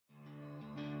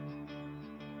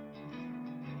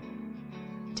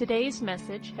Today's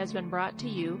message has been brought to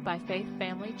you by Faith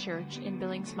Family Church in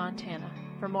Billings, Montana.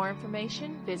 For more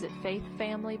information, visit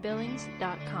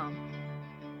faithfamilybillings.com.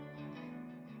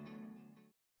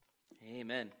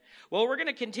 Amen. Well, we're going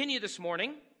to continue this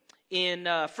morning in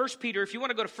 1 Peter. If you want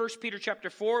to go to 1 Peter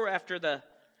chapter 4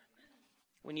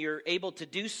 when you're able to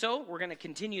do so, we're going to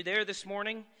continue there this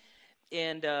morning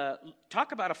and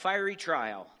talk about a fiery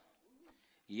trial.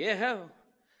 Yeah.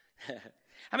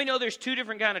 How many know there's two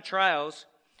different kind of trials?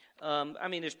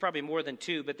 There's probably more than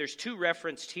two, but there's two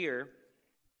referenced here.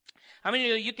 How many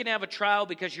know you can have a trial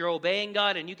because you're obeying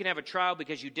God, and you can have a trial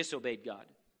because you disobeyed God?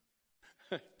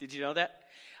 Did you know that?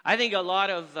 I think a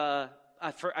lot of,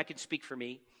 I can speak for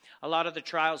me, a lot of the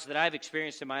trials that I've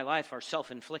experienced in my life are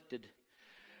self-inflicted.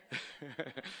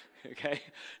 Okay?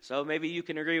 So maybe you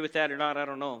can agree with that or not, I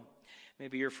don't know.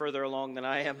 Maybe you're further along than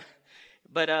I am.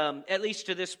 But at least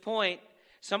to this point,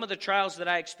 some of the trials that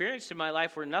I experienced in my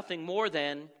life were nothing more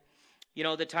than,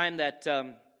 the time that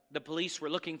the police were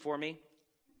looking for me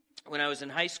when I was in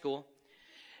high school.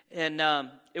 And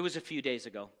it was a few days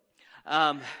ago.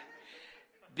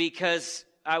 Because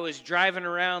I was driving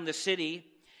around the city,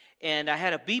 and I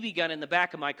had a BB gun in the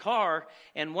back of my car,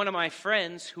 and one of my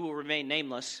friends, who will remain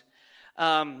nameless,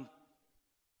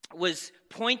 was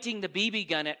pointing the BB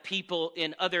gun at people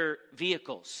in other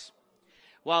vehicles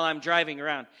while I'm driving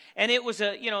around. And it was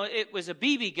a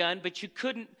BB gun, but you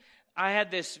couldn't. I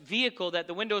had this vehicle that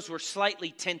the windows were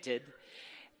slightly tinted,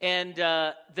 and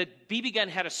the BB gun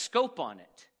had a scope on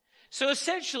it. So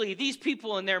essentially, these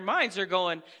people in their minds are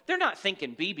going, they're not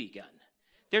thinking BB gun.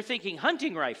 They're thinking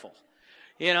hunting rifle.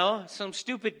 Some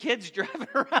stupid kid's driving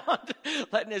around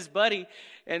letting his buddy.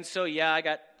 And so, I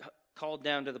got called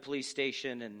down to the police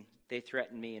station, and they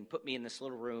threatened me and put me in this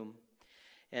little room.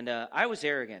 And I was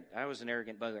arrogant. I was an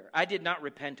arrogant bugger. I did not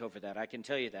repent over that, I can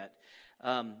tell you that.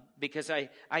 Because I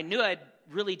knew I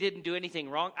really didn't do anything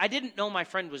wrong. I didn't know my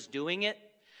friend was doing it,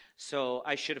 so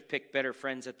I should have picked better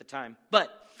friends at the time.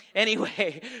 But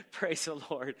anyway, praise the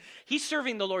Lord. He's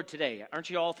serving the Lord today. Aren't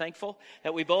you all thankful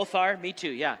that we both are? Me too,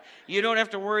 yeah. You don't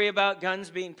have to worry about guns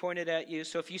being pointed at you.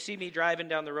 So if you see me driving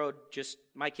down the road, just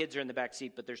my kids are in the back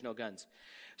seat, but there's no guns.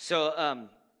 So,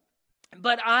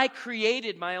 but I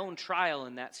created my own trial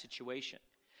in that situation.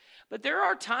 But there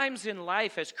are times in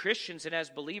life as Christians and as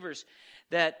believers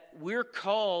that we're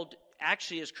called,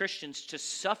 actually as Christians, to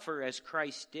suffer as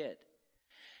Christ did.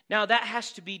 Now, that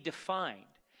has to be defined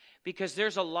because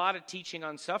there's a lot of teaching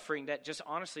on suffering that just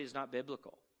honestly is not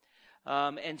biblical.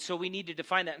 And so we need to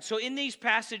define that. And so in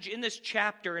this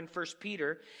chapter in 1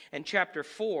 Peter and chapter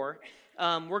 4,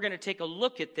 we're going to take a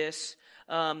look at this,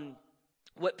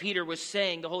 what Peter was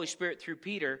saying, the Holy Spirit through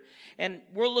Peter. And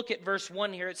we'll look at verse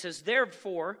 1 here. It says,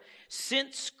 "Therefore,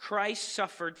 since Christ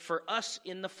suffered for us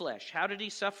in the flesh." How did he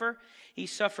suffer? He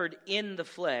suffered in the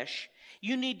flesh.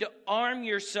 "You need to arm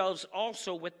yourselves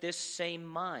also with this same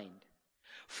mind.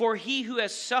 For he who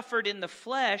has suffered in the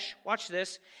flesh," watch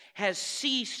this, "has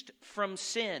ceased from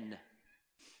sin."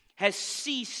 Has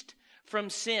ceased from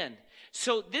sin.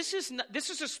 So this is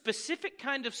a specific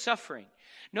kind of suffering.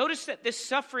 Notice that this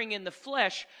suffering in the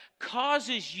flesh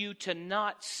causes you to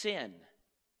not sin.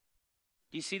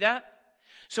 Do you see that?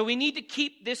 So we need to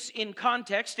keep this in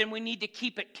context, and we need to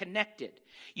keep it connected.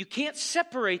 You can't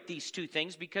separate these two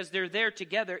things because they're there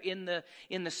together in the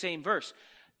same verse.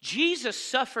 Jesus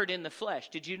suffered in the flesh.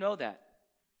 Did you know that?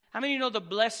 How many of you know the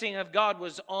blessing of God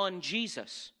was on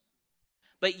Jesus?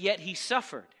 But yet he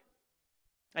suffered.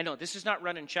 I know, this is not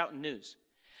running, shouting news.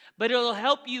 But it'll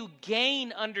help you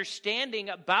gain understanding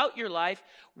about your life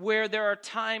where there are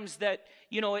times that,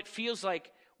 it feels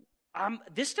like,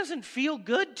 this doesn't feel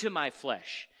good to my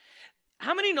flesh.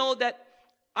 How many know that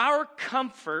our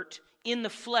comfort in the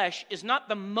flesh is not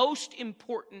the most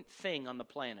important thing on the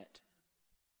planet?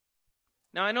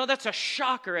 Now, I know that's a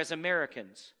shocker as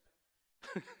Americans.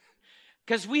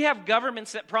 Because we have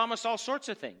governments that promise all sorts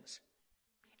of things.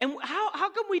 And how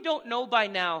come we don't know by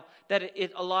now that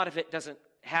a lot of it doesn't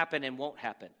happen and won't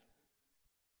happen?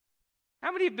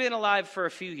 How many have been alive for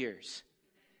a few years?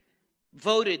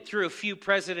 Voted through a few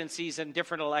presidencies and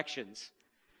different elections?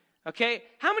 Okay?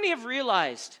 How many have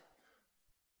realized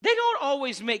they don't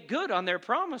always make good on their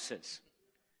promises?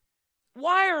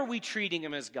 Why are we treating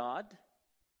them as God?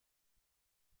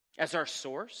 As our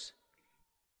source?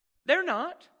 They're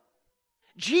not.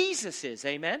 Jesus is,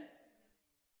 amen?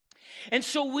 And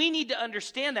so we need to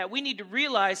understand that. We need to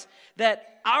realize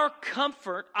that our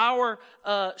comfort, our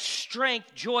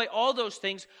strength, joy, all those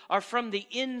things are from the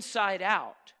inside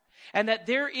out. And that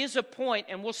there is a point,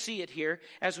 and we'll see it here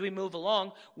as we move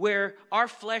along, where our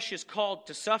flesh is called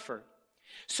to suffer.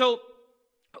 So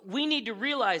we need to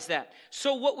realize that.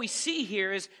 So what we see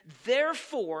here is,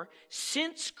 therefore,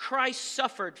 since Christ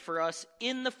suffered for us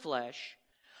in the flesh,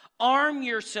 arm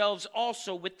yourselves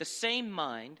also with the same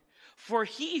mind, for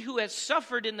he who has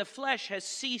suffered in the flesh has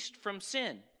ceased from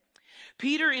sin.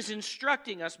 Peter is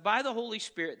instructing us by the Holy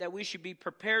Spirit that we should be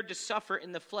prepared to suffer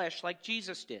in the flesh like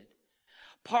Jesus did.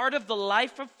 Part of the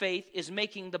life of faith is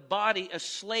making the body a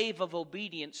slave of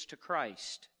obedience to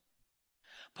Christ.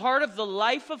 Part of the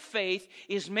life of faith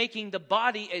is making the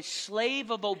body a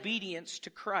slave of obedience to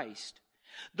Christ.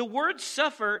 The word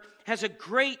suffer has a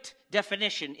great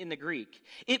definition in the Greek.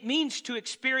 It means to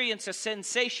experience a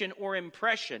sensation or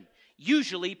impression,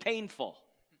 usually painful.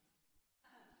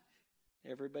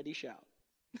 Everybody shout.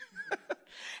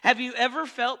 Have you ever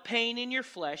felt pain in your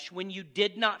flesh when you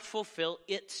did not fulfill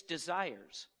its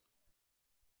desires?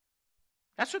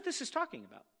 That's what this is talking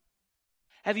about.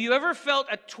 Have you ever felt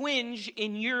a twinge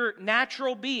in your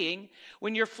natural being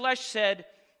when your flesh said,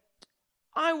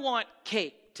 I want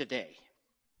cake today?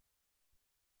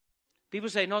 People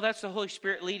say, no, that's the Holy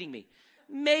Spirit leading me.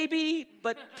 Maybe,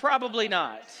 but probably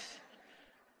not.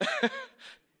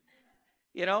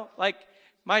 You know, like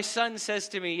my son says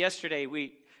to me yesterday,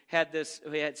 we had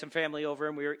some family over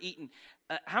and we were eating.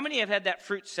 How many have had that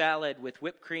fruit salad with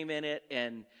whipped cream in it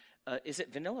and is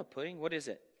it vanilla pudding? What is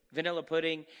it? Vanilla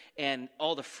pudding and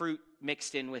all the fruit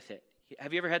mixed in with it.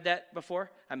 Have you ever had that before?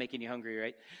 I'm making you hungry,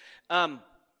 right?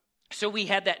 So we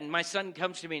had that, and my son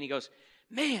comes to me and he goes,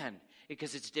 man,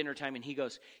 because it's dinner time, and he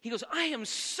goes, I am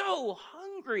so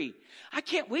hungry. I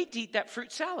can't wait to eat that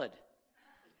fruit salad.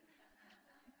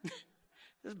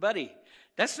 This buddy,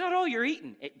 that's not all you're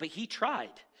eating, but he tried.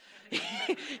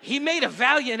 He made a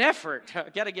valiant effort. I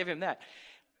got to give him that.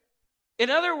 In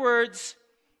other words,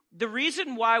 the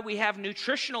reason why we have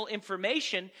nutritional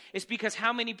information is because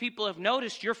how many people have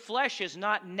noticed your flesh is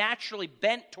not naturally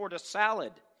bent toward a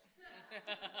salad.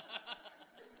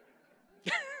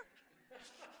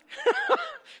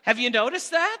 Have you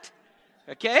noticed that?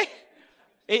 Okay?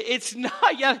 It's not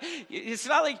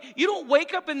like you don't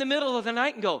wake up in the middle of the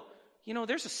night and go, you know,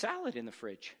 there's a salad in the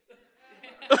fridge.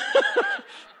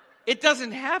 It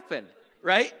doesn't happen,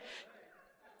 right?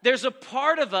 There's a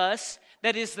part of us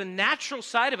that is the natural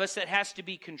side of us that has to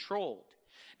be controlled.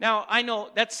 Now, I know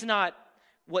that's not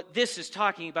what this is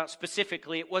talking about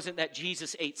specifically. It wasn't that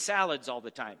Jesus ate salads all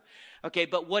the time. Okay,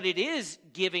 but what it is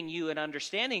giving you an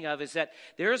understanding of is that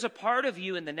there is a part of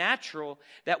you in the natural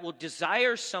that will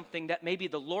desire something that maybe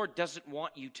the Lord doesn't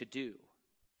want you to do.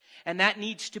 And that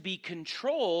needs to be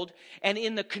controlled. And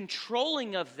in the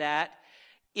controlling of that,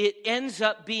 it ends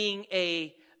up being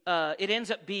an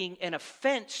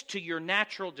offense to your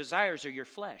natural desires or your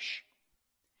flesh.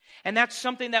 And that's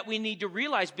something that we need to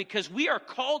realize because we are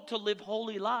called to live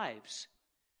holy lives.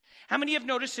 How many have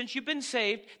noticed since you've been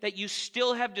saved that you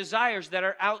still have desires that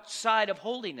are outside of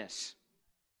holiness?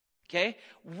 Okay?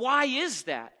 Why is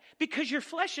that? Because your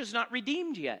flesh is not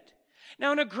redeemed yet.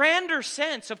 Now, in a grander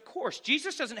sense, of course,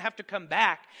 Jesus doesn't have to come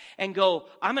back and go,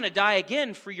 I'm going to die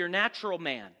again for your natural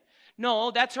man.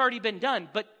 No, that's already been done.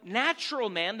 But the natural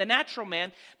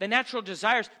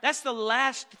desires, that's the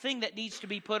last thing that needs to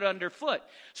be put underfoot.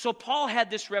 So Paul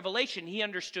had this revelation. He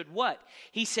understood what?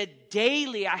 He said,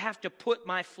 daily I have to put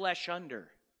my flesh under.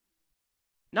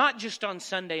 Not just on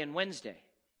Sunday and Wednesday.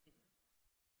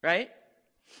 Right?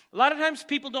 A lot of times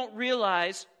people don't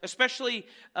realize, especially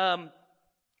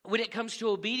when it comes to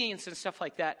obedience and stuff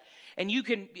like that, and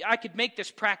I could make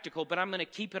this practical, but I'm going to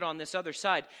keep it on this other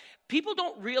side. People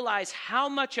don't realize how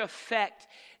much effect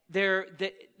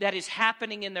that is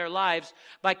happening in their lives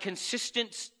by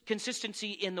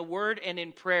consistency in the Word and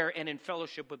in prayer and in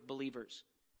fellowship with believers.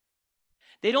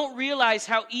 They don't realize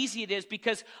how easy it is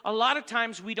because a lot of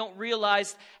times we don't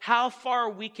realize how far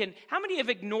we can. How many have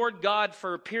ignored God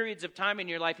for periods of time in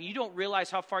your life and you don't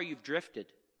realize how far you've drifted?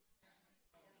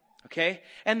 Okay?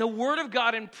 And the Word of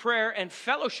God and prayer and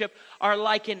fellowship are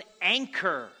like an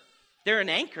anchor. They're an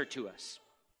anchor to us.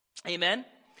 Amen?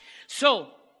 So,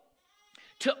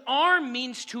 to arm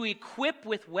means to equip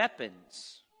with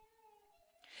weapons.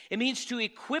 It means to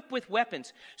equip with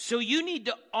weapons. So you need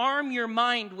to arm your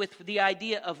mind with the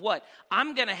idea of what?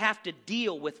 I'm going to have to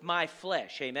deal with my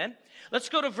flesh. Amen? Let's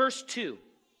go to verse 2.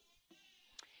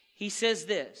 He says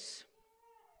this.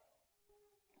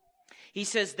 He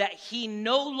says that he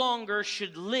no longer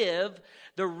should live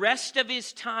the rest of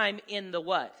his time in the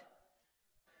what?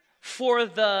 For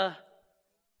the,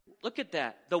 look at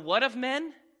that, the what of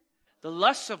men? The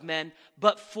lusts of men,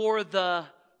 but for the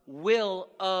will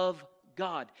of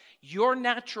God. Your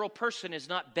natural person is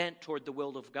not bent toward the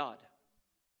will of God.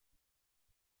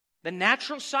 The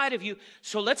natural side of you.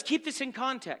 So let's keep this in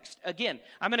context. Again,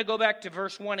 I'm going to go back to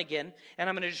verse 1 again, and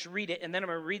I'm going to just read it, and then I'm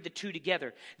going to read the two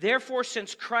together. Therefore,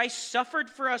 since Christ suffered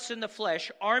for us in the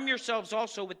flesh, arm yourselves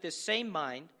also with this same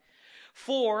mind.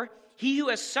 For he who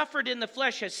has suffered in the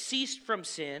flesh has ceased from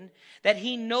sin, that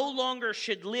he no longer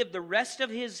should live the rest of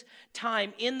his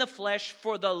time in the flesh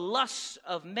for the lusts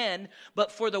of men,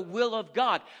 but for the will of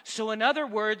God. So in other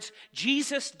words,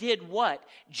 Jesus did what?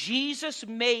 Jesus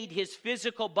made his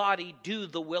physical body do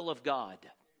the will of God.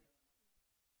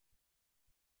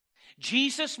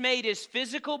 Jesus made his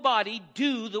physical body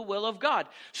do the will of God.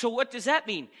 So what does that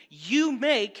mean? You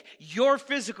make your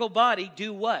physical body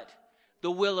do what? The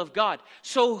will of God.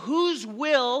 So whose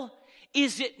will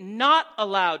is it not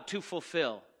allowed to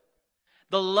fulfill?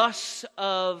 The lusts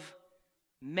of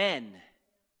men.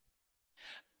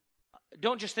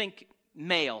 Don't just think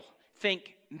male.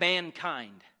 Think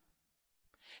mankind.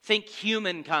 Think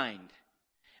humankind.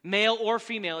 Male or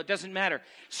female, it doesn't matter.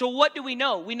 So what do we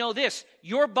know? We know this.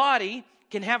 Your body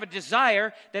can have a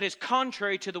desire that is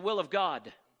contrary to the will of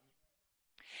God.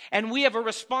 And we have a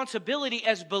responsibility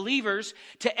as believers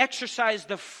to exercise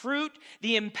the fruit,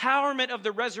 the empowerment of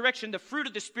the resurrection, the fruit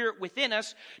of the Spirit within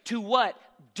us to what?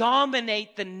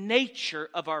 Dominate the nature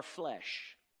of our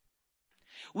flesh.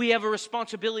 We have a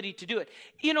responsibility to do it.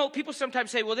 You know, people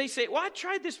sometimes say, well, I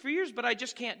tried this for years, but I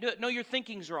just can't do it. No, your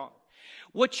thinking's wrong.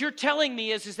 What you're telling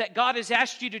me is that God has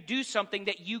asked you to do something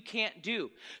that you can't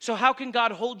do. So how can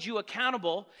God hold you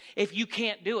accountable if you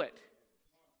can't do it?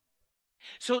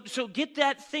 So get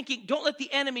that thinking. Don't let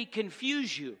the enemy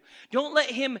confuse you. Don't let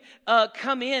him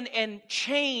come in and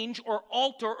change or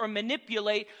alter or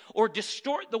manipulate or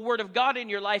distort the word of God in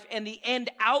your life and the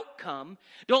end outcome.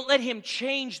 Don't let him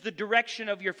change the direction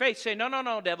of your faith. Say,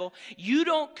 no, devil. You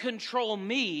don't control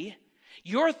me.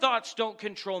 Your thoughts don't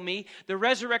control me. The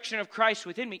resurrection of Christ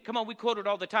within me. Come on, we quote it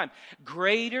all the time.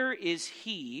 Greater is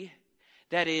he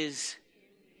that is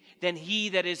than he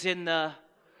that is in the...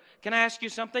 Can I ask you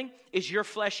something? Is your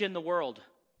flesh in the world?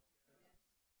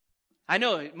 I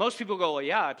know most people go, well,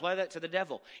 yeah, I apply that to the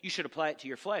devil. You should apply it to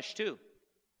your flesh too.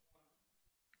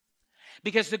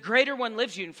 Because the greater one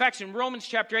lives you. In fact, in Romans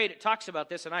chapter 8, it talks about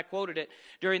this, and I quoted it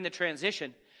during the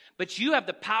transition. But you have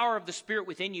the power of the Spirit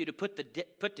within you to put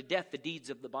to death the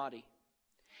deeds of the body.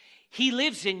 He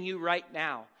lives in you right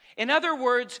now. In other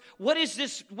words, what is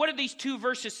this? What are these two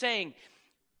verses saying?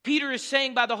 Peter is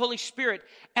saying by the Holy Spirit,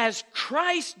 as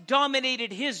Christ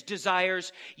dominated his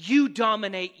desires, you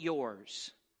dominate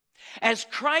yours. As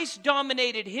Christ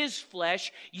dominated his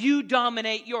flesh, you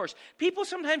dominate yours. People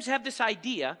sometimes have this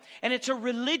idea, and it's a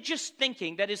religious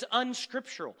thinking that is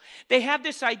unscriptural. They have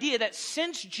this idea that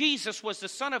since Jesus was the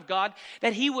Son of God,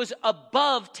 that he was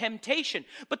above temptation.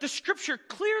 But the scripture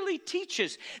clearly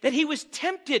teaches that he was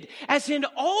tempted as in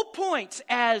all points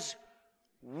as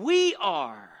we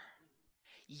are,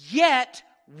 yet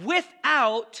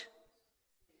without,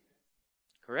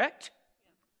 correct?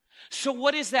 So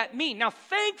what does that mean? Now,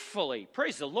 thankfully,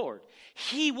 praise the Lord,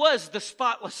 he was the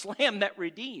spotless lamb that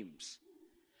redeems.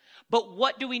 But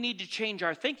what do we need to change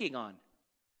our thinking on?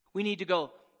 We need to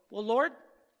go, well, Lord,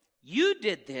 you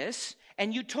did this,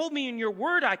 and you told me in your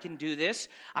word I can do this.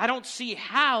 I don't see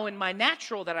how in my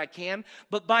natural that I can,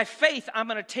 but by faith, I'm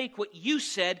going to take what you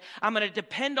said. I'm going to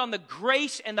depend on the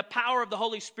grace and the power of the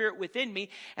Holy Spirit within me,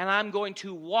 and I'm going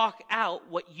to walk out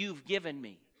what you've given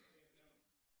me.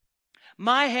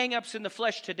 My hang-ups in the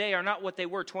flesh today are not what they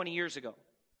were 20 years ago.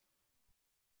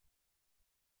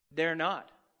 They're not.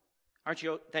 Aren't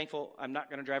you thankful I'm not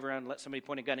going to drive around and let somebody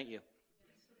point a gun at you?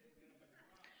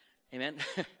 Amen?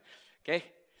 Okay?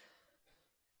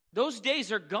 Those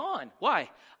days are gone. Why?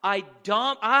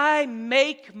 I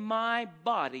make my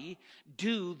body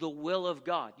do the will of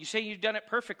God. You say you've done it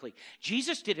perfectly.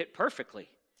 Jesus did it perfectly.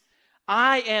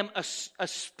 I am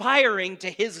aspiring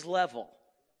to his level.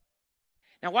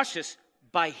 Now watch this.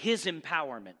 By his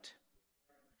empowerment.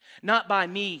 Not by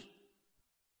me.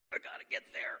 I gotta get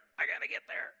there.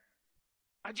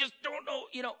 I just don't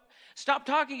know. Stop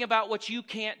talking about what you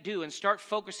can't do and start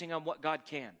focusing on what God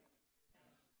can.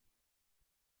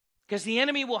 Because the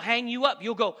enemy will hang you up.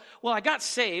 You'll go, well, I got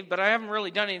saved, but I haven't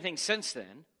really done anything since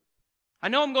then. I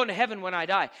know I'm going to heaven when I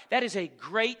die. That is a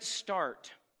great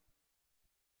start.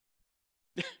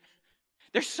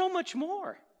 There's so much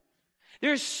more.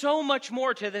 There's so much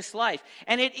more to this life.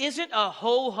 And it isn't a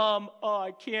ho-hum, I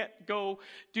can't go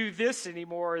do this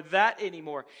anymore or that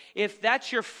anymore. If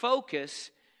that's your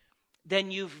focus, then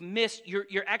you've missed, you're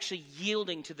actually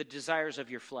yielding to the desires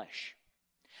of your flesh.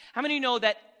 How many know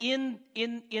that in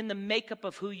the makeup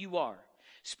of who you are,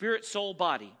 spirit, soul,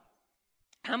 body,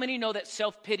 how many know that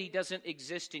self-pity doesn't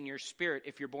exist in your spirit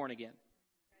if you're born again?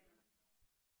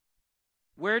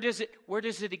 Where does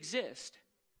it exist?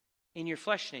 In your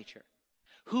flesh nature.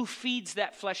 Who feeds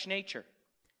that flesh nature?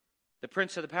 The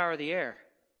prince of the power of the air.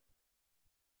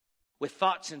 With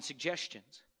thoughts and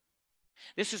suggestions.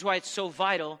 This is why it's so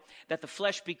vital that the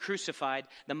flesh be crucified,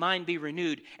 the mind be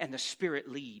renewed, and the spirit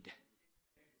lead.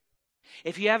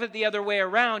 If you have it the other way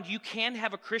around, you can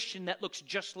have a Christian that looks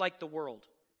just like the world.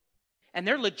 And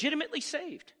they're legitimately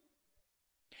saved.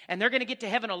 And they're going to get to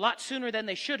heaven a lot sooner than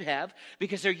they should have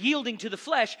because they're yielding to the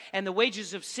flesh, and the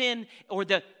wages of sin, or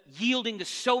the yielding, the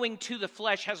sowing to the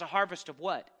flesh, has a harvest of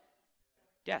what?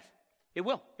 Death. It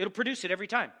will. It'll produce it every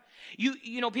time.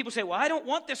 You know, people say, well, I don't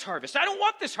want this harvest. I don't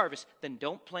want this harvest. Then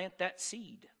don't plant that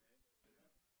seed.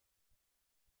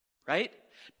 Right?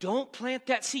 Don't plant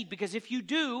that seed, because if you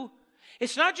do,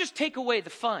 it's not just take away the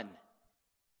fun.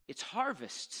 It's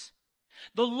harvests.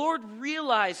 The Lord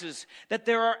realizes that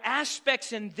there are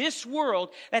aspects in this world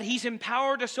that He's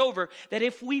empowered us over, that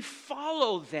if we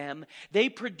follow them, they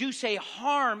produce a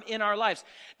harm in our lives.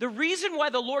 The reason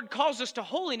why the Lord calls us to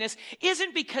holiness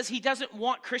isn't because He doesn't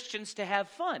want Christians to have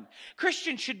fun.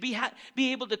 Christians should be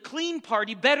able to clean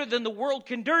party better than the world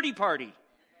can dirty party.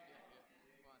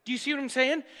 Do you see what I'm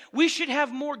saying? We should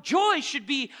have more joy, should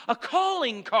be a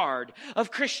calling card of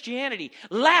Christianity.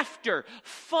 Laughter,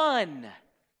 fun.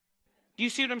 Do you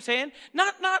see what I'm saying?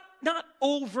 Not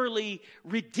overly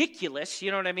ridiculous, you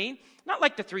know what I mean? Not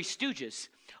like the Three Stooges,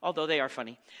 although they are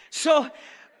funny. So,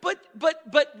 but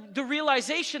the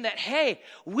realization that, hey,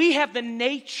 we have the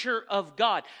nature of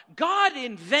God. God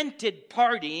invented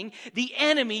partying. The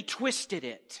enemy twisted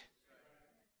it.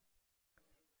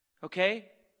 Okay?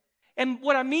 And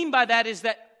what I mean by that is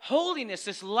that holiness,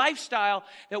 this lifestyle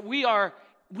that we are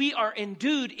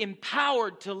endued,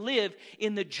 empowered to live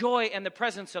in the joy and the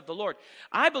presence of the Lord.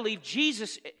 I believe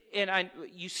Jesus,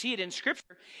 you see it in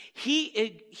Scripture,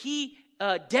 He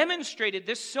demonstrated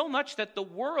this so much that the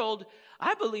world,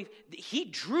 I believe, He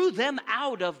drew them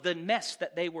out of the mess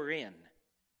that they were in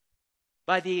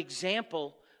by the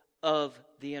example of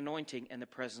the anointing and the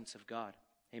presence of God.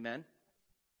 Amen?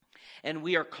 And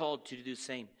we are called to do the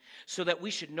same, so that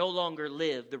we should no longer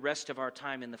live the rest of our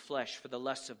time in the flesh for the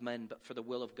lusts of men, but for the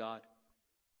will of God.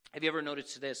 Have you ever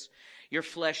noticed this? Your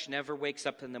flesh never wakes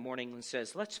up in the morning and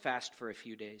says, let's fast for a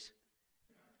few days.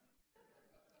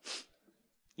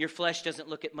 Your flesh doesn't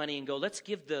look at money and go, let's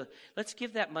give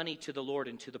that money to the Lord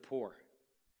and to the poor.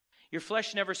 Your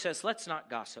flesh never says, let's not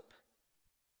gossip.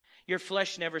 Your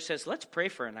flesh never says, let's pray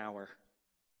for an hour.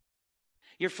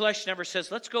 Your flesh never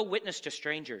says, let's go witness to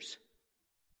strangers.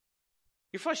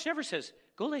 Your flesh never says,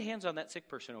 go lay hands on that sick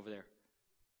person over there.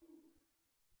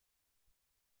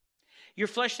 Your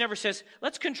flesh never says,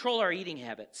 let's control our eating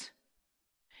habits.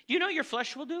 Do you know what your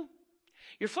flesh will do?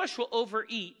 Your flesh will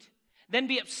overeat, then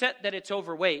be upset that it's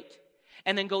overweight,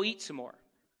 and then go eat some more.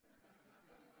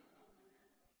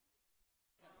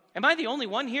 Am I the only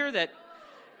one here that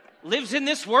lives in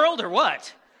this world, or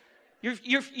what?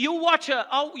 You'll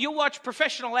watch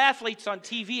professional athletes on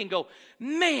TV and go,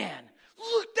 man,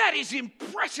 look, that is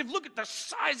impressive. Look at the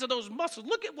size of those muscles.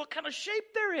 Look at what kind of shape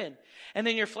they're in. And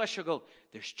then your flesh will go,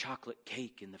 there's chocolate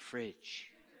cake in the fridge.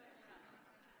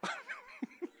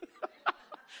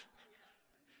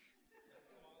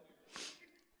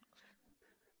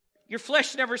 Your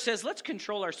flesh never says, let's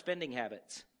control our spending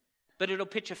habits. But it'll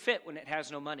pitch a fit when it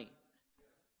has no money.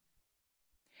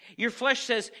 Your flesh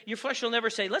will never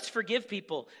say, let's forgive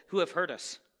people who have hurt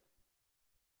us.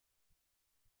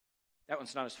 That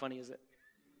one's not as funny, is it?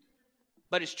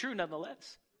 But it's true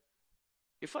nonetheless.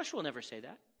 Your flesh will never say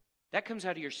that. That comes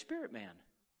out of your spirit, man.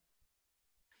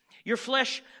 Your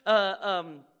flesh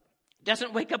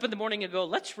doesn't wake up in the morning and go,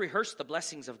 let's rehearse the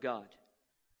blessings of God.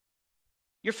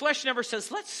 Your flesh never says,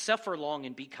 let's suffer long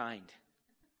and be kind.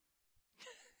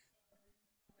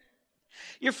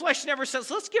 Your flesh never says,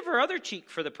 let's give our other cheek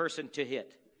for the person to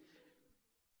hit.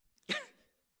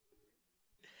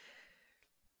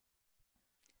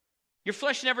 Your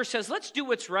flesh never says, let's do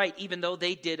what's right even though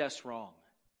they did us wrong.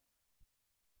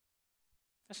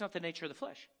 That's not the nature of the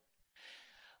flesh.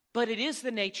 But it is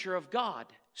the nature of God.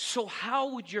 So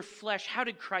how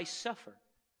did Christ suffer?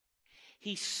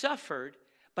 He suffered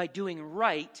by doing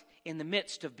right in the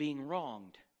midst of being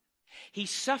wronged. He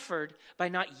suffered by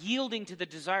not yielding to the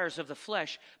desires of the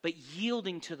flesh, but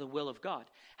yielding to the will of God.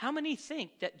 How many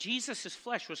think that Jesus'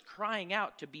 flesh was crying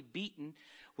out to be beaten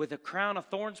with a crown of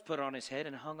thorns put on his head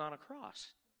and hung on a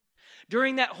cross?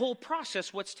 During that whole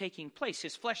process, what's taking place?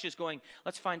 His flesh is going,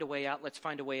 let's find a way out, let's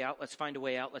find a way out, let's find a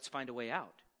way out, let's find a way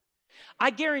out.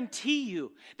 I guarantee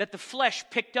you that the flesh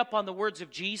picked up on the words of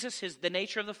Jesus, the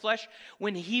nature of the flesh,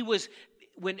 when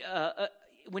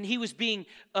when he was being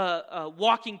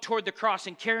walking toward the cross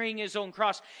and carrying his own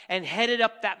cross and headed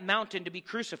up that mountain to be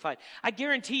crucified, I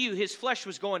guarantee you his flesh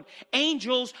was going,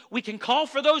 angels, we can call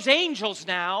for those angels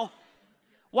now.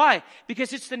 Why?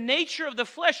 Because it's the nature of the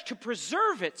flesh to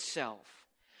preserve itself.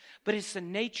 But it's the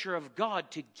nature of God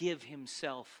to give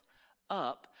himself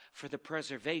up for the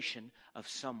preservation of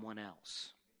someone else.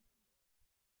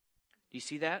 Do you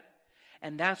see that?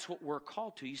 And that's what we're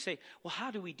called to. You say, well,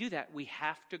 how do we do that? We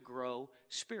have to grow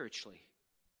spiritually.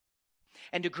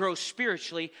 And to grow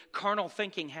spiritually, carnal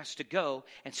thinking has to go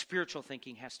and spiritual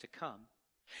thinking has to come.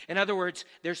 In other words,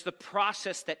 there's the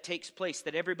process that takes place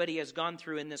that everybody has gone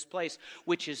through in this place,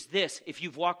 which is this. If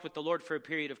you've walked with the Lord for a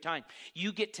period of time,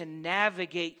 you get to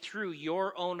navigate through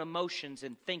your own emotions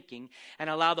and thinking and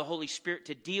allow the Holy Spirit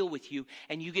to deal with you.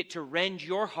 And you get to rend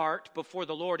your heart before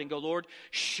the Lord and go, Lord,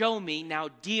 show me, now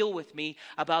deal with me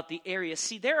about the areas.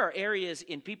 See, there are areas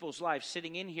in people's lives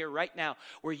sitting in here right now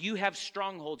where you have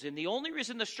strongholds. And the only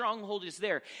reason the stronghold is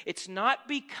there, it's not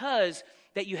because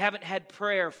that you haven't had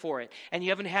prayer for it and you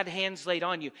haven't had hands laid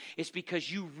on you. It's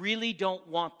because you really don't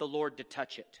want the Lord to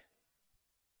touch it.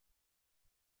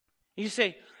 You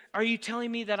say, are you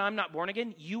telling me that I'm not born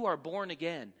again? You are born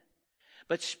again.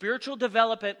 But spiritual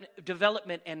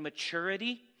development and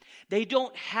maturity, they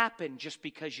don't happen just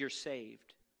because you're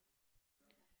saved.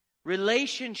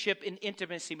 Relationship and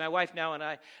intimacy. My wife and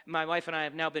I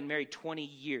have now been married 20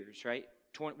 years, right?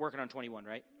 Working on 21,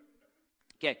 right?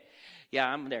 Okay. Yeah,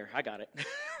 I'm there. I got it.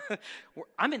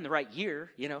 I'm in the right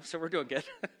year, so we're doing good.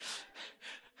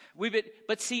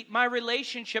 But see, our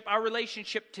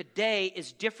relationship today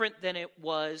is different than it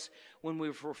was when we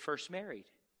were first married.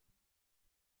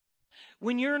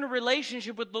 When you're in a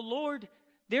relationship with the Lord,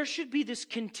 there should be this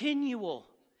continual.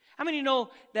 How many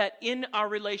know that in our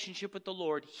relationship with the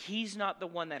Lord, He's not the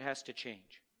one that has to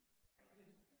change?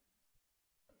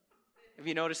 Have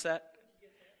you noticed that?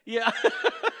 Yeah.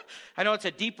 I know it's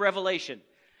a deep revelation.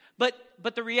 But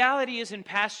the reality is, in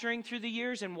pastoring through the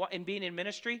years and being in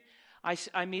ministry,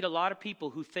 I meet a lot of people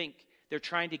who think they're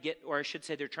trying to get, or I should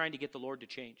say they're trying to get the Lord to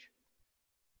change.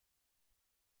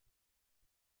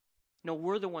 No,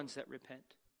 we're the ones that repent.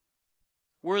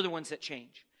 We're the ones that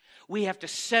change. We have to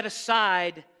set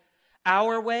aside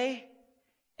our way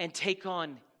and take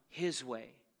on His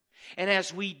way. And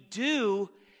as we do,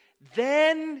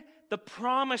 then the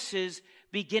promises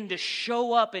begin to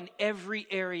show up in every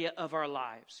area of our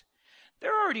lives.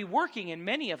 They're already working in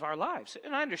many of our lives,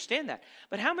 and I understand that.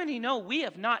 But how many know we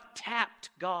have not tapped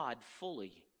God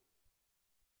fully?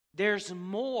 There's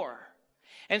more.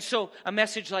 And so a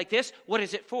message like this, what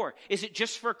is it for? Is it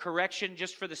just for correction,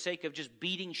 just for the sake of just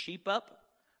beating sheep up?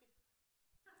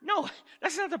 No,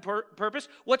 that's not the purpose.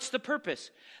 What's the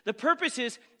purpose? The purpose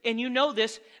is, and you know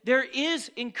this, there is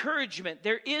encouragement.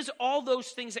 There is all those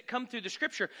things that come through the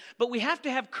Scripture. But we have to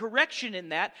have correction in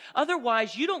that.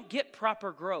 Otherwise, you don't get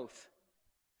proper growth.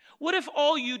 What if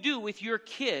all you do with your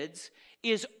kids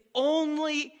is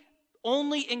only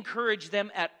encourage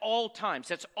them at all times?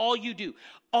 That's all you do.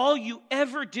 All you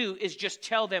ever do is just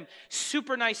tell them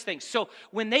super nice things. So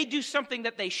when they do something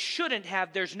that they shouldn't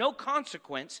have, there's no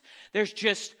consequence. There's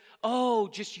just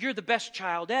you're the best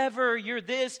child ever. You're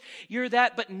this, you're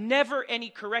that, but never any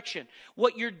correction.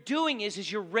 What you're doing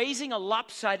is you're raising a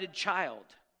lopsided child.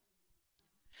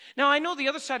 Now, I know the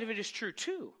other side of it is true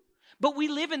too. But we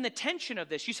live in the tension of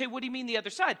this. You say, what do you mean the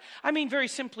other side? I mean very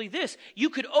simply this.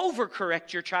 You could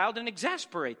overcorrect your child and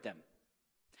exasperate them.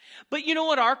 But you know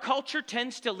what our culture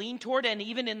tends to lean toward, and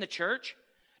even in the church?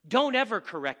 Don't ever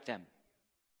correct them.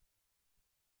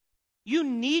 You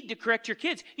need to correct your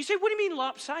kids. You say, what do you mean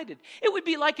lopsided? It would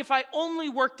be like if I only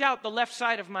worked out the left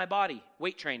side of my body,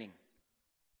 weight training.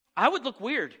 I would look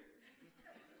weird.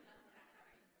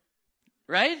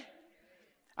 Right?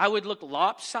 I would look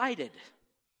lopsided.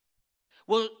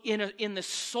 Well, in the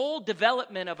soul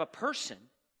development of a person,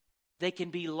 they can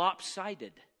be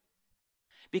lopsided.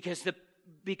 Because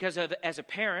as a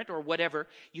parent or whatever,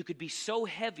 you could be so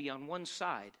heavy on one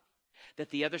side that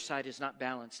the other side is not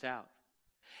balanced out.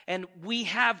 And we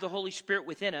have the Holy Spirit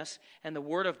within us and the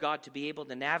Word of God to be able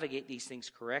to navigate these things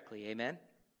correctly. Amen?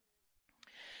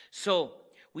 So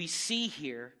we see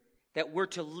here that we're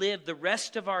to live the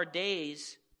rest of our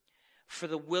days for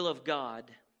the will of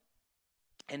God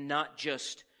and not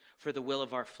just for the will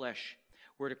of our flesh.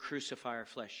 We're to crucify our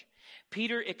flesh.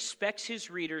 Peter expects his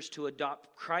readers to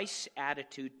adopt Christ's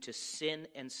attitude to sin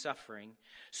and suffering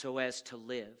so as to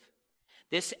live.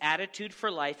 This attitude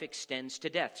for life extends to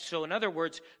death. So in other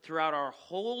words, throughout our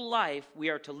whole life, we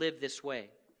are to live this way.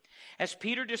 As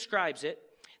Peter describes it,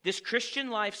 this Christian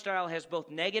lifestyle has both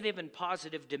negative and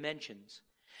positive dimensions.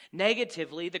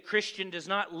 Negatively, the Christian does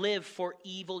not live for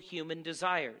evil human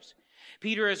desires.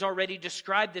 Peter has already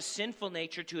described this sinful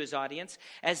nature to his audience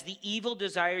as the evil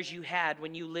desires you had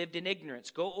when you lived in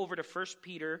ignorance. Go over to 1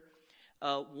 Peter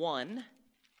 1,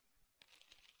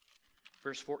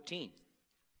 verse 14.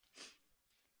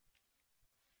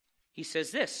 He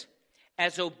says this,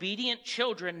 as obedient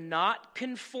children, not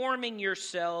conforming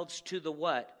yourselves to the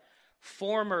what?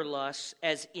 Former lusts,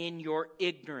 as in your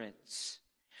ignorance.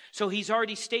 So he's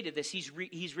already stated this.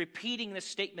 He's repeating this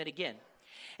statement again.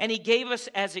 And he gave us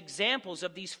as examples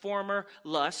of these former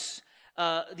lusts,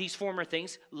 these former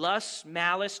things, lust,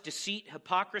 malice, deceit,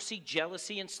 hypocrisy,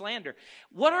 jealousy, and slander.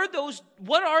 What are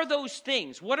those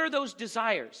things? What are those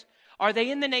desires? Are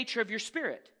they in the nature of your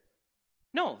spirit?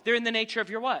 No, they're in the nature of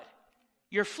your what?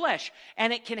 Your flesh.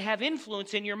 And it can have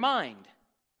influence in your mind.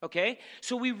 Okay?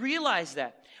 So we realize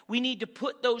that. We need to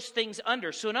put those things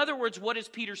under. So in other words, what is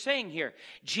Peter saying here?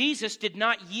 Jesus did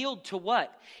not yield to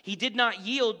what? He did not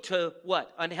yield to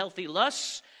what? Unhealthy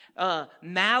lusts,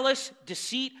 malice,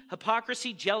 deceit,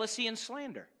 hypocrisy, jealousy, and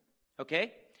slander.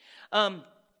 Okay?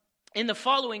 In the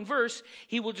following verse,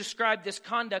 he will describe this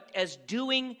conduct as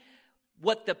doing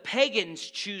what the pagans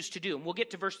choose to do. And we'll get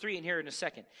to verse 3 in here in a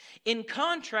second. In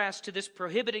contrast to this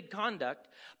prohibited conduct,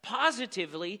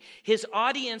 positively, his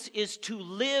audience is to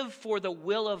live for the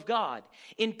will of God.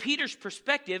 In Peter's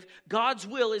perspective, God's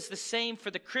will is the same for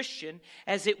the Christian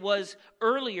as it was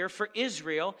earlier for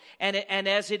Israel, and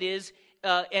as it is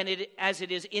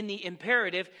in the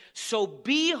imperative, so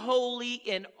be holy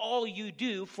in all you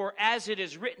do, for as it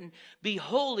is written, be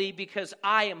holy because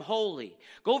I am holy.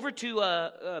 Go over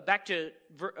to back to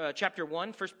chapter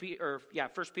 1, 1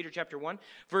 Peter chapter 1,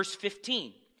 verse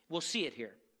 15. We'll see it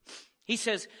here. He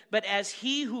says, but as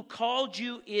he who called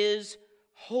you is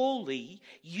holy,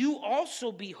 you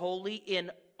also be holy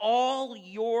in all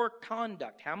your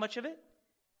conduct. How much of it?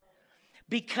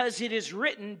 Because it is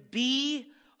written, be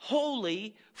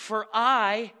holy, for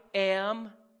I am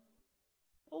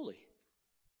holy.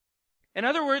 In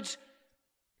other words,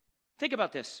 think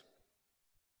about this.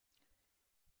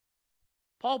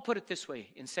 Paul put it this way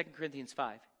in 2 Corinthians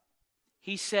 5.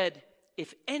 He said,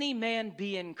 if any man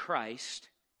be in Christ,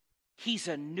 he's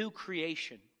a new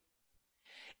creation.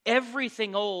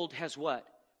 Everything old has what?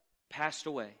 Passed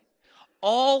away.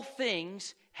 All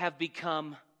things have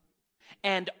become,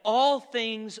 and all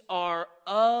things are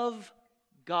of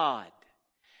God.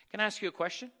 Can I ask you a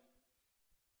question?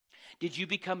 Did you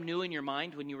become new in your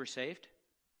mind when you were saved?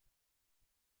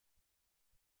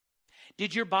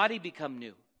 Did your body become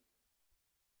new?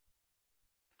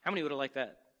 How many would have liked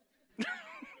that? It's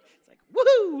like,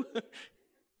 woohoo!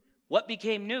 What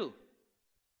became new?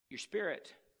 Your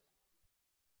spirit.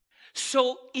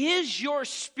 So is your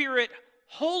spirit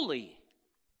holy?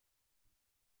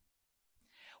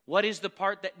 What is the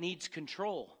part that needs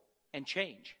control and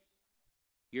change?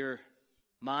 Your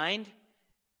mind,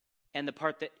 and the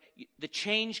part that the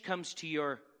change comes to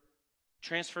your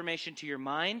transformation to your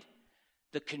mind.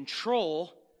 The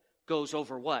control goes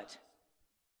over what?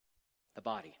 The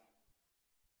body.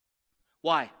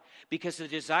 Why? Because the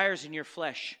desires in your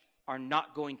flesh are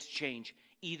not going to change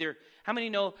either. How many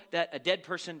know that a dead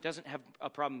person doesn't have a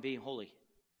problem being holy?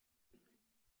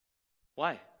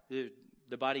 Why? The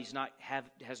body's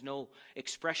has no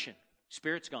expression.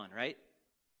 Spirit's gone, right?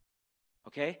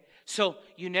 Okay? So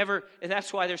you never, and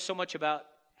that's why there's so much about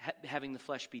having the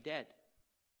flesh be dead.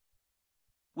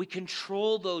 We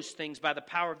control those things by the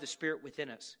power of the Spirit within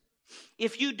us.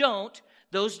 If you don't,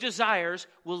 those desires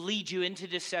will lead you into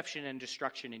deception and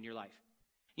destruction in your life.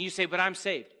 And you say, but I'm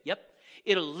saved. Yep.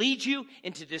 It'll lead you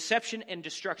into deception and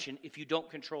destruction if you don't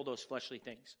control those fleshly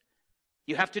things.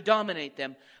 You have to dominate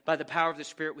them by the power of the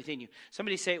Spirit within you.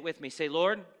 Somebody say it with me. Say,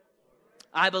 Lord,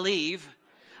 I believe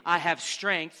I have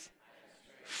strength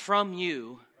from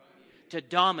you to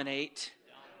dominate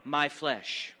my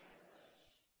flesh.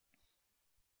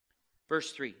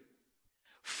 Verse 3.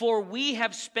 For we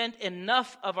have spent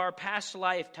enough of our past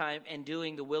lifetime in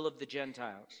doing the will of the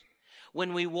Gentiles,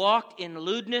 when we walked in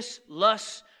lewdness,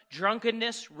 lust,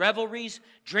 drunkenness, revelries,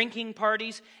 drinking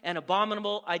parties, and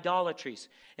abominable idolatries.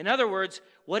 In other words,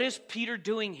 what is Peter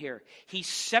doing here? He's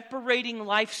separating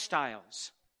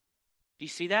lifestyles. Do you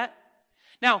see that?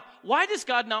 Now, why does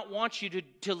God not want you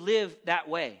to live that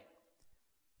way?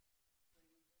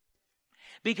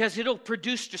 Because it'll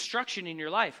produce destruction in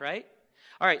your life, right?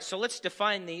 All right, so let's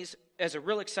define these as a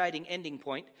real exciting ending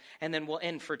point, and then we'll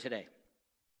end for today.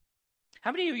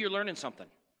 How many of you are learning something?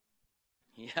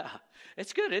 Yeah,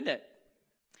 it's good, isn't it?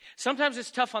 Sometimes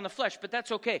it's tough on the flesh, but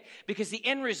that's okay, because the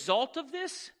end result of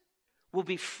this will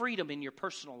be freedom in your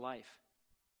personal life.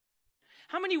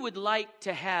 How many would like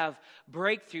to have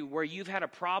breakthrough where you've had a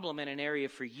problem in an area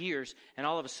for years and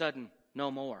all of a sudden,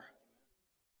 no more?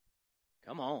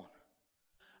 Come on.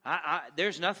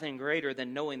 There's nothing greater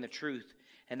than knowing the truth,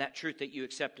 and that truth that you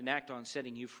accept and act on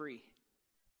setting you free.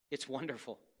 It's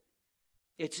wonderful.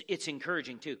 It's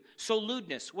encouraging too. So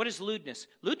lewdness. What is lewdness?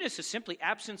 Lewdness is simply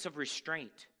absence of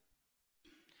restraint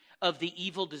of the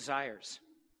evil desires.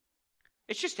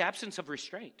 It's just absence of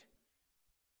restraint.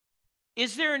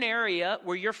 Is there an area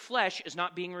where your flesh is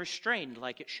not being restrained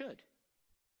like it should?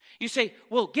 You say,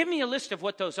 well, give me a list of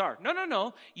what those are.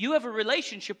 No. You have a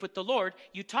relationship with the Lord.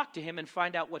 You talk to him and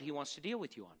find out what he wants to deal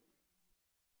with you on.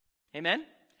 Amen?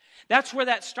 That's where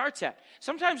that starts at.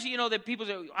 Sometimes, that people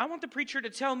say, I want the preacher to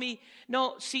tell me.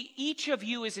 No, see, each of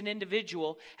you as an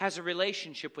individual has a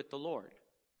relationship with the Lord.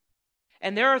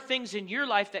 And there are things in your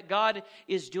life that God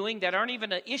is doing that aren't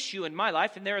even an issue in my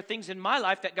life. And there are things in my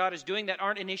life that God is doing that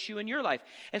aren't an issue in your life.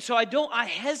 And so I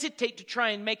hesitate to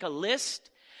try and make a list,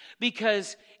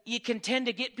 because you can tend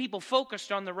to get people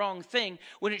focused on the wrong thing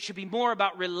when it should be more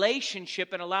about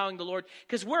relationship and allowing the Lord.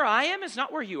 Because where I am is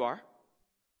not where you are.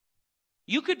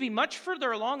 You could be much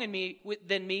further along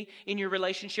than me in your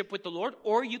relationship with the Lord,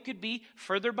 or you could be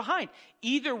further behind.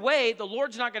 Either way, the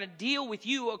Lord's not going to deal with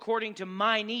you according to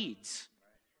my needs.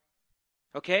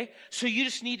 Okay? So you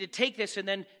just need to take this and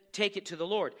then take it to the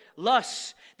Lord.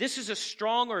 Lust. This is a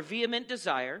strong or vehement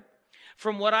desire.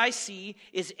 From what I see,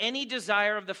 is any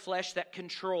desire of the flesh that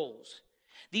controls.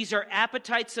 These are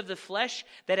appetites of the flesh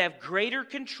that have greater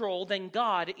control than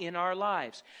God in our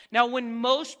lives. Now, when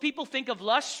most people think of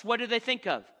lust, what do they think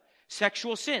of?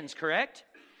 Sexual sins, correct?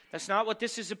 That's not what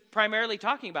this is primarily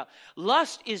talking about.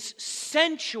 Lust is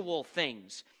sensual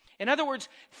things. In other words,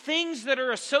 things that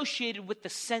are associated with the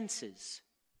senses.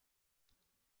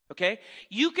 Okay?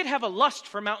 You could have a lust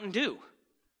for Mountain Dew.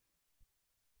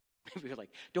 You're like,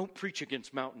 don't preach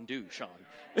against Mountain Dew, Sean.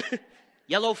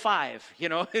 Yellow 5,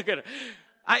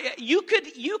 you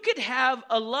could have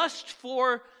a lust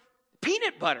for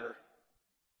peanut butter.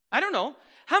 I don't know.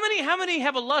 How many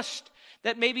have a lust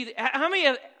that maybe,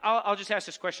 I'll just ask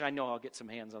this question. I know I'll get some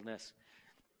hands on this.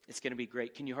 It's going to be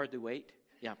great. Can you hardly wait?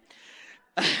 Yeah.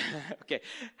 Okay.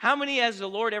 How many has the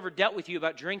Lord ever dealt with you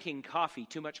about drinking coffee,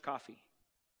 too much coffee?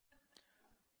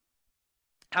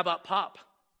 How about pop?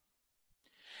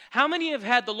 How many have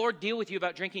had the Lord deal with you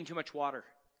about drinking too much water?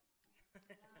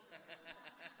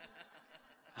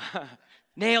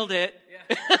 Nailed it.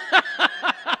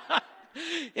 Yeah.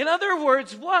 In other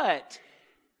words, what?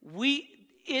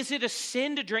 Is it a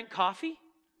sin to drink coffee?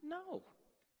 No.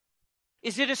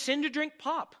 Is it a sin to drink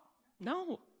pop?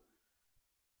 No.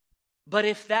 But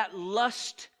if that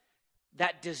lust,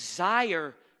 that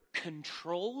desire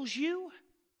controls you,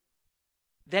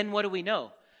 then what do we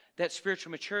know? That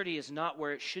spiritual maturity is not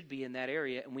where it should be in that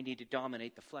area, and we need to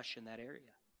dominate the flesh in that area.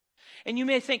 And you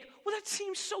may think, well, that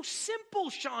seems so simple,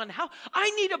 Sean. How I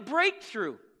need a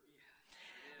breakthrough.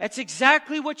 That's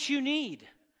exactly what you need,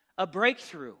 a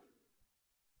breakthrough.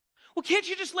 Well, can't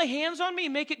you just lay hands on me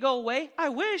and make it go away? I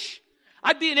wish.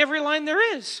 I'd be in every line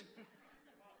there is.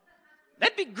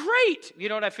 That'd be great. You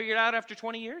know what I figured out after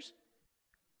 20 years?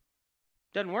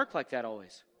 Doesn't work like that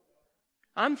always.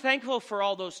 I'm thankful for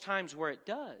all those times where it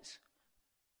does.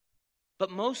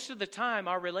 But most of the time,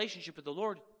 our relationship with the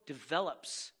Lord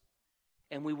develops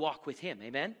and we walk with him.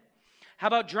 Amen? How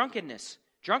about drunkenness?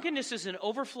 Drunkenness is an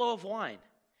overflow of wine.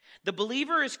 The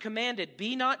believer is commanded,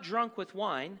 be not drunk with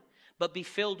wine, but be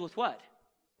filled with what?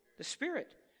 The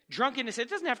Spirit. Drunkenness, it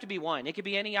doesn't have to be wine. It could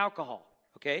be any alcohol.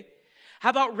 Okay?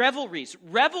 How about revelries?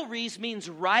 Revelries means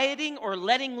rioting or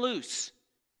letting loose.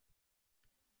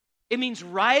 It means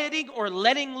rioting or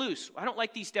letting loose. I don't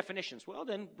like these definitions. Well,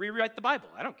 then rewrite the Bible.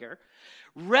 I don't care.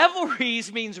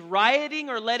 Revelries means rioting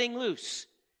or letting loose.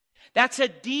 That's a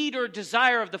deed or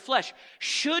desire of the flesh.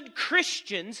 Should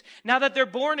Christians, now that they're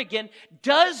born again,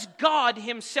 does God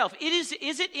himself, is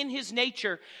it in his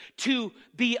nature to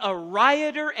be a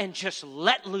rioter and just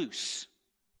let loose?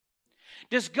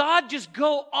 Does God just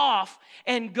go off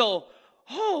and go,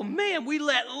 oh man, we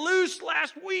let loose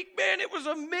last week, man, it was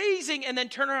amazing, and then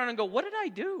turn around and go, what did I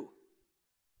do?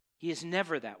 He is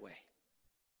never that way.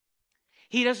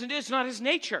 He doesn't, it's not his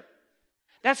nature.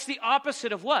 That's the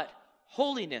opposite of what?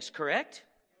 Holiness, correct?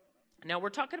 Now we're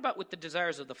talking about with the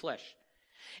desires of the flesh.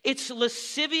 It's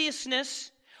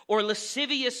lasciviousness or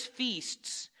lascivious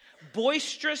feasts,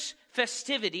 boisterous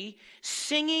festivity,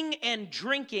 singing and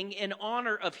drinking in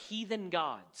honor of heathen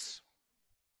gods.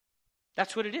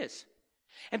 That's what it is.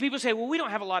 And people say, well, we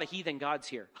don't have a lot of heathen gods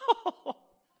here.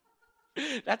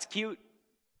 That's cute.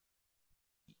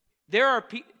 There are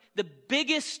the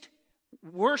biggest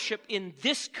worship in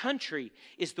this country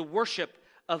is the worship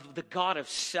of the god of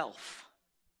self.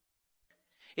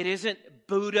 It isn't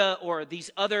Buddha or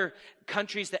these other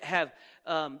countries that have,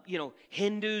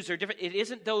 Hindus or different. It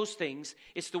isn't those things.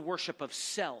 It's the worship of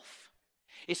self.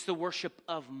 It's the worship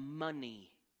of money.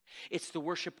 It's the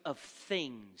worship of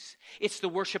things. It's the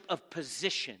worship of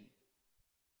position.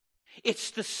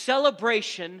 It's the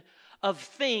celebration of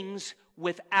things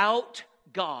without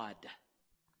God.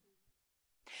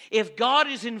 If God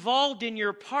is involved in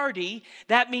your party,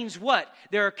 that means what?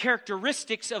 There are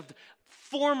characteristics of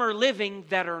former living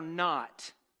that are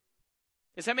not.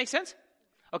 Does that make sense?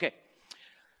 Okay.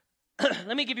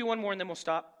 Let me give you one more and then we'll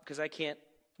stop because I can't.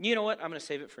 You know what? I'm going to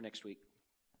save it for next week.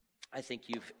 I think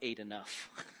you've ate enough.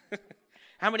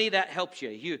 How many of that helped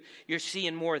you? You're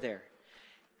seeing more there.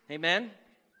 Amen?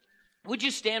 Would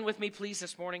you stand with me, please,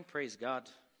 this morning? Praise God.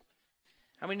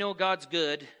 How many know God's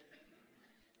good?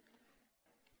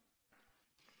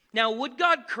 Now, would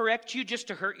God correct you just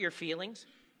to hurt your feelings?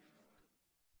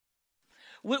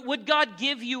 Would God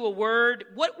give you a word?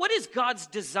 What is God's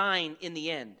design in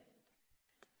the end?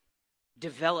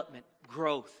 Development,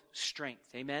 growth, strength.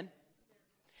 Amen?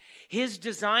 His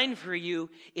design for you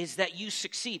is that you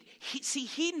succeed.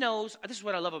 He knows. This is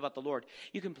what I love about the Lord.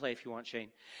 You can play if you want, Shane.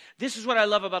 This is what I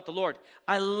love about the Lord.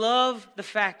 I love the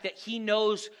fact that He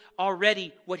knows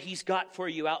already what He's got for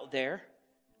you out there.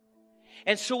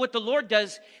 And so what the Lord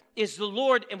does is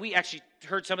and we actually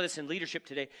heard some of this in leadership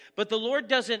today, but the Lord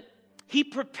doesn't, He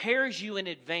prepares you in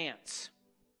advance.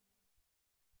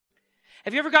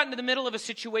 Have you ever gotten to the middle of a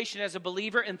situation as a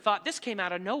believer and thought, this came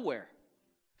out of nowhere?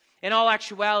 In all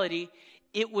actuality,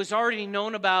 it was already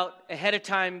known about ahead of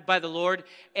time by the Lord,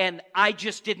 and I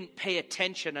just didn't pay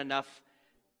attention enough.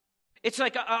 It's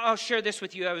like, I'll share this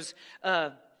with you. I was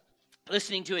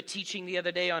listening to a teaching the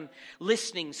other day on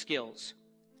listening skills.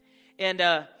 And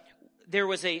there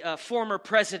was a former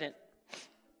president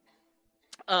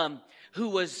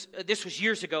this was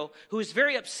years ago, who was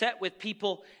very upset with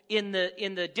people in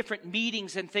the different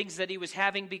meetings and things that he was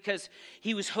having because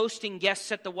he was hosting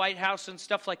guests at the White House and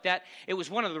stuff like that. It was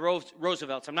one of the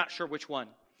Roosevelts. I'm not sure which one.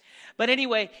 But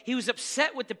anyway, he was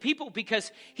upset with the people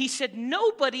because he said,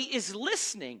 nobody is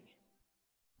listening.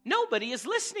 Nobody is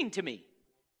listening to me.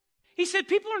 He said,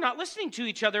 people are not listening to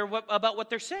each other about what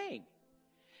they're saying.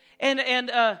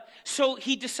 And so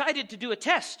he decided to do a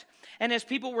test. And as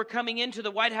people were coming into the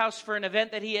White House for an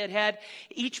event that he had,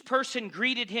 each person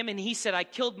greeted him and he said, I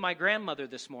killed my grandmother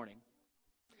this morning.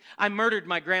 I murdered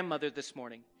my grandmother this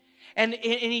morning. And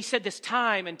he said this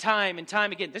time and time and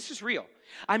time again. This is real.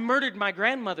 I murdered my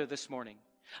grandmother this morning.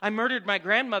 I murdered my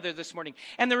grandmother this morning.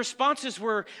 And the responses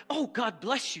were, oh, God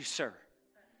bless you, sir.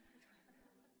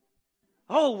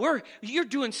 Oh, you're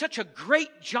doing such a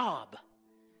great job.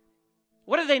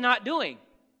 What are they not doing?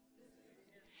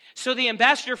 So the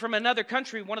ambassador from another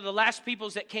country, one of the last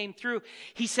peoples that came through,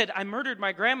 he said, I murdered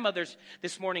my grandmother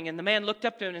this morning. And the man looked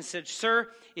up to him and said, sir,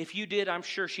 if you did, I'm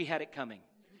sure she had it coming.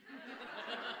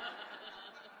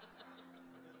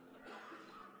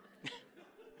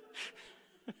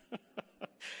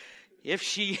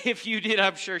 If you did,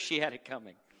 I'm sure she had it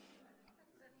coming.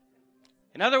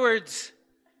 In other words,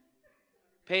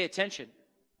 pay attention.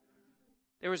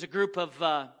 There was a group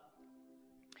of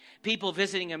people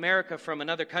visiting America from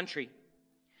another country.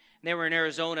 And they were in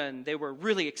Arizona, and they were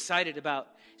really excited about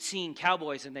seeing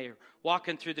cowboys. And they were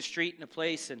walking through the street in a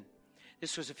place, and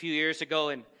this was a few years ago.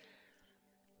 And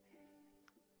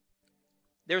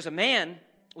there was a man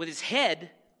with his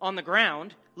head on the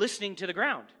ground, listening to the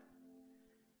ground.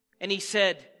 And he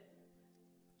said,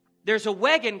 there's a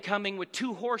wagon coming with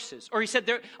 2 horses. Or he said,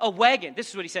 a wagon. This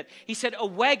is what he said. He said, a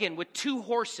wagon with 2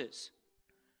 horses.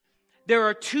 There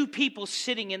are 2 people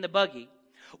sitting in the buggy.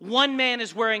 One man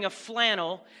is wearing a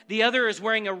flannel. The other is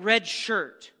wearing a red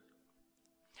shirt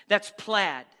that's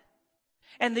plaid.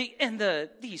 And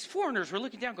these foreigners were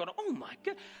looking down going, oh my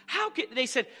God. They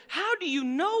said, how do you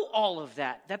know all of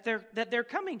that they're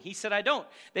coming? He said, I don't.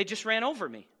 They just ran over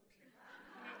me.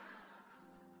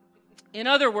 In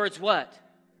other words, what?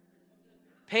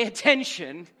 Pay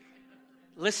attention.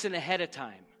 Listen ahead of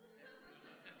time.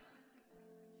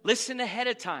 Listen ahead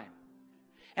of time.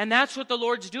 And that's what the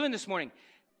Lord's doing this morning.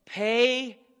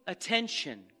 Pay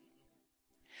attention.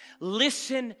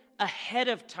 Listen ahead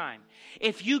of time.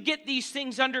 If you get these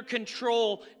things under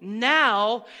control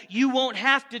now, you won't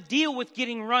have to deal with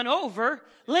getting run over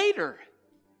later.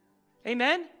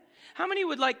 Amen? How many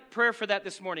would like prayer for that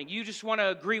this morning? You just want to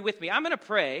agree with me. I'm going to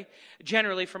pray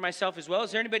generally for myself as well.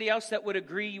 Is there anybody else that would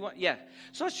agree? Yeah.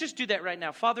 So let's just do that right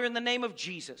now. Father, in the name of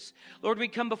Jesus, Lord, we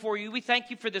come before you. We thank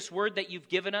you for this word that you've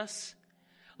given us.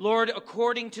 Lord,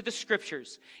 according to the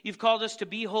Scriptures, you've called us to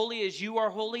be holy as you are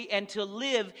holy and to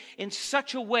live in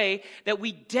such a way that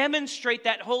we demonstrate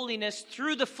that holiness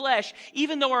through the flesh,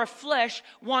 even though our flesh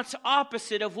wants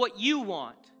opposite of what you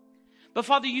want. But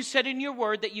Father, you said in your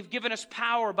word that you've given us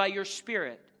power by your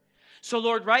Spirit. So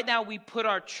Lord, right now we put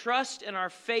our trust and our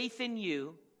faith in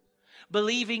you,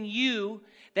 believing you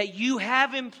that you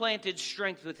have implanted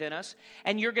strength within us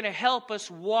and you're going to help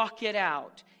us walk it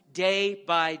out day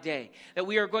by day, that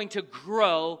we are going to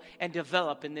grow and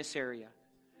develop in this area.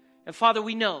 And Father,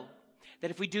 we know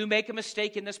that if we do make a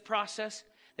mistake in this process,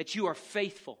 that you are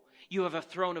faithful. You have a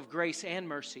throne of grace and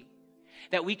mercy,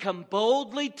 that we come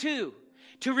boldly to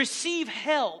receive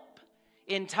help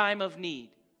in time of need.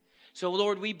 So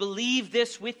Lord, we believe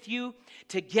this with you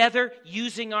together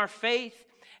using our faith.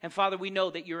 And Father, we know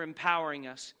that you're empowering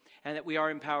us and that we are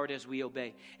empowered as we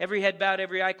obey. Every head bowed,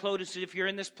 every eye closed. If you're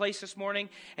in this place this morning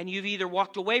and you've either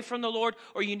walked away from the Lord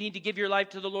or you need to give your life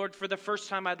to the Lord for the first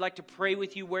time, I'd like to pray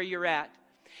with you where you're at.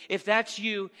 If that's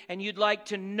you and you'd like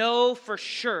to know for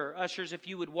sure, ushers, if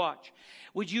you would watch,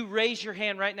 would you raise your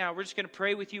hand right now? We're just going to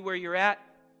pray with you where you're at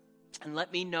and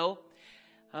let me know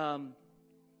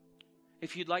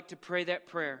if you'd like to pray that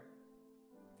prayer.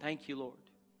 Thank you, Lord.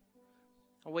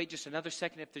 I'll wait just another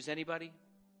second if there's anybody.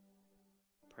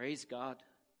 Praise God.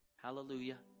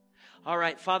 Hallelujah. All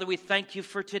right, Father, we thank you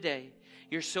for today.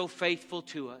 You're so faithful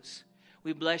to us.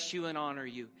 We bless you and honor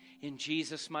you. In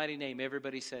Jesus' mighty name,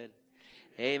 everybody said,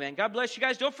 amen. God bless you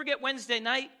guys. Don't forget Wednesday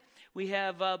night, we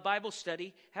have Bible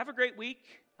study. Have a great week.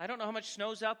 I don't know how much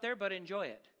snow's out there, but enjoy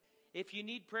it. If you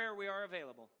need prayer, we are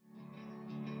available.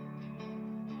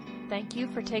 Thank you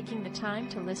for taking the time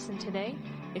to listen today.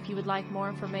 If you would like more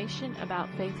information about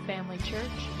Faith Family Church,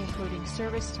 including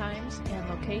service times and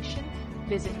location,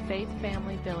 visit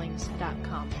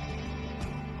faithfamilybillings.com.